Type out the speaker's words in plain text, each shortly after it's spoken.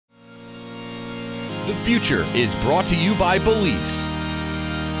The future is brought to you by Belize.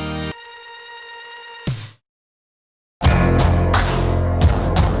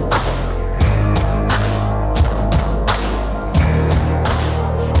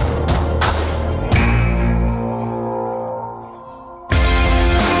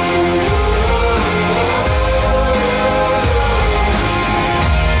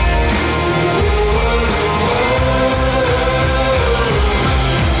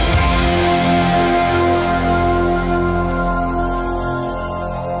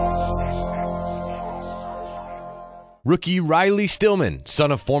 Rookie Riley Stillman,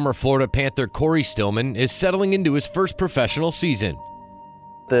 son of former Florida Panther Corey Stillman, is settling into his first professional season.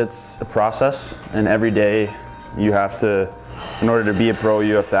 It's a process, and every day you have to, in order to be a pro,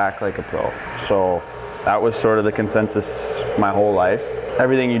 you have to act like a pro. So that was sort of the consensus my whole life.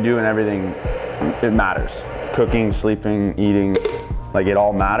 Everything you do and everything, it matters. Cooking, sleeping, eating, like it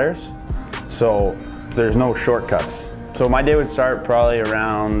all matters. So there's no shortcuts. So my day would start probably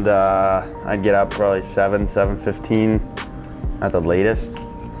around, I'd get up probably 7:15 at the latest.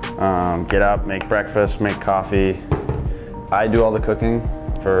 Get up, make breakfast, make coffee. I do all the cooking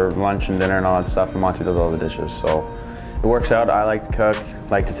for lunch and dinner and all that stuff, and Monty does all the dishes. So it works out. I like to cook,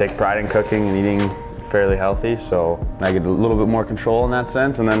 like to take pride in cooking and eating fairly healthy, so I get a little bit more control in that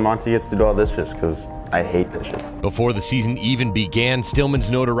sense, and then Monty gets to do all this dishes because I hate dishes. Before the season even began, Stillman's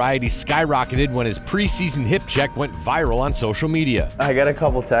notoriety skyrocketed when his preseason hip check went viral on social media. I got a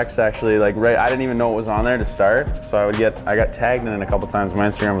couple texts actually, like I didn't even know what was on there to start, so I got tagged in it a couple times. My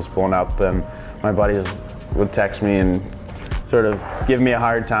Instagram was blown up, and my buddies would text me and sort of give me a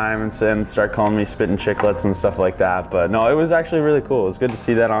hard time and start calling me spitting chiclets and stuff like that. But no, it was actually really cool. It was good to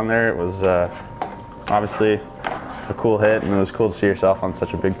see that on there. It was obviously a cool hit, and it was cool to see yourself on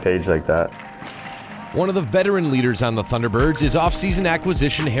such a big page like that. One of the veteran leaders on the Thunderbirds is off-season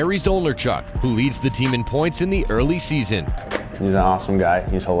acquisition Harry Zolnierczyk, who leads the team in points in the early season. He's an awesome guy.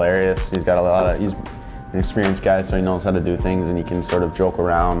 He's hilarious. He's an experienced guy, so he knows how to do things, and he can sort of joke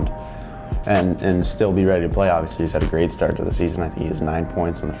around and still be ready to play. Obviously, he's had a great start to the season. I think he has 9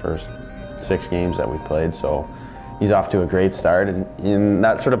 points in the first 6 games that we played, so he's off to a great start, and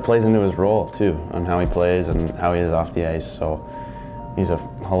that sort of plays into his role too, on how he plays and how he is off the ice. So he's a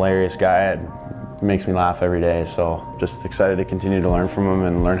hilarious guy. It makes me laugh every day, so just excited to continue to learn from him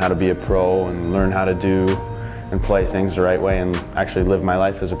and learn how to be a pro and learn how to do and play things the right way and actually live my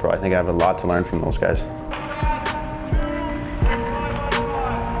life as a pro. I think I have a lot to learn from those guys.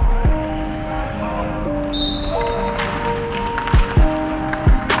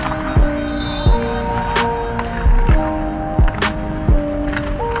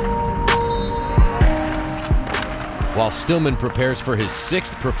 While Stillman prepares for his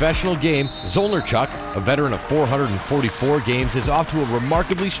 6th professional game, Zolnierczyk, a veteran of 444 games, is off to a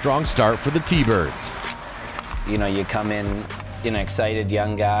remarkably strong start for the T-Birds. You know, you come in an excited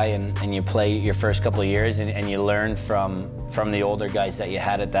young guy and you play your first couple of years and you learn from the older guys that you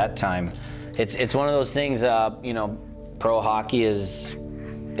had at that time. It's one of those things, you know, pro hockey is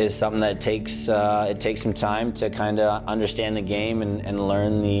something that takes some time to kind of understand the game and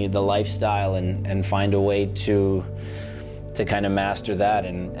learn the lifestyle and find a way to kind of master that.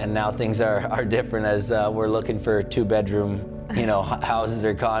 And now things are different as we're looking for 2-bedroom, you know, houses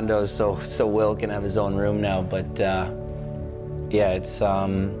or condos, so Will can have his own room now. But yeah, it's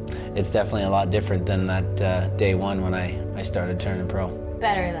definitely a lot different than that day one when I started turning pro.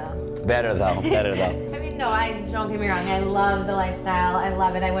 Better though. Better though. Better though. I mean, no, don't get me wrong. I love the lifestyle. I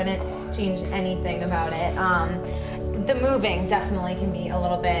love it. I wouldn't change anything about it. The moving definitely can be a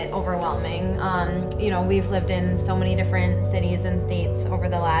little bit overwhelming. You know, we've lived in so many different cities and states over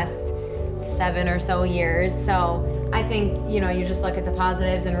the last 7 or so years. So I think, you know, you just look at the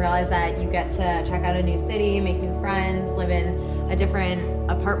positives and realize that you get to check out a new city, make new friends, live in a different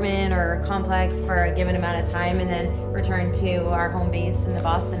apartment or complex for a given amount of time, and then return to our home base in the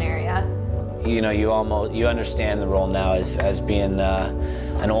Boston area. You know, you understand the role now as being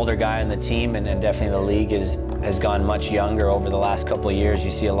an older guy on the team, and definitely the league has gone much younger over the last couple of years.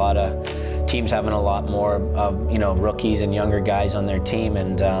 You see a lot of teams having a lot more of, you know, rookies and younger guys on their team,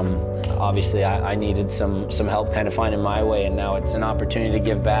 and obviously I needed some help kind of finding my way, and now it's an opportunity to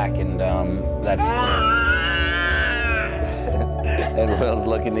give back, and that's and Will's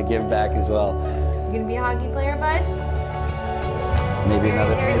looking to give back as well. You gonna be a hockey player, bud? Maybe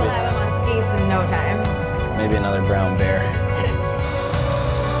another. Harry will have him on skates in no time. Maybe another brown bear.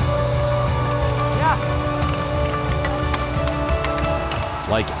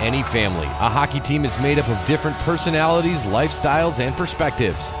 Like any family, a hockey team is made up of different personalities, lifestyles, and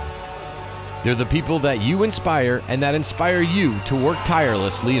perspectives. They're the people that you inspire and that inspire you to work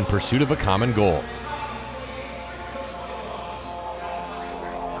tirelessly in pursuit of a common goal.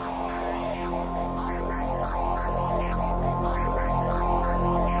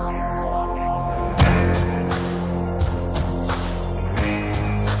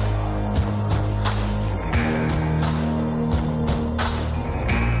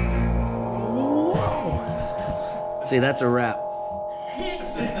 See, that's a wrap.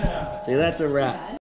 See, that's a wrap.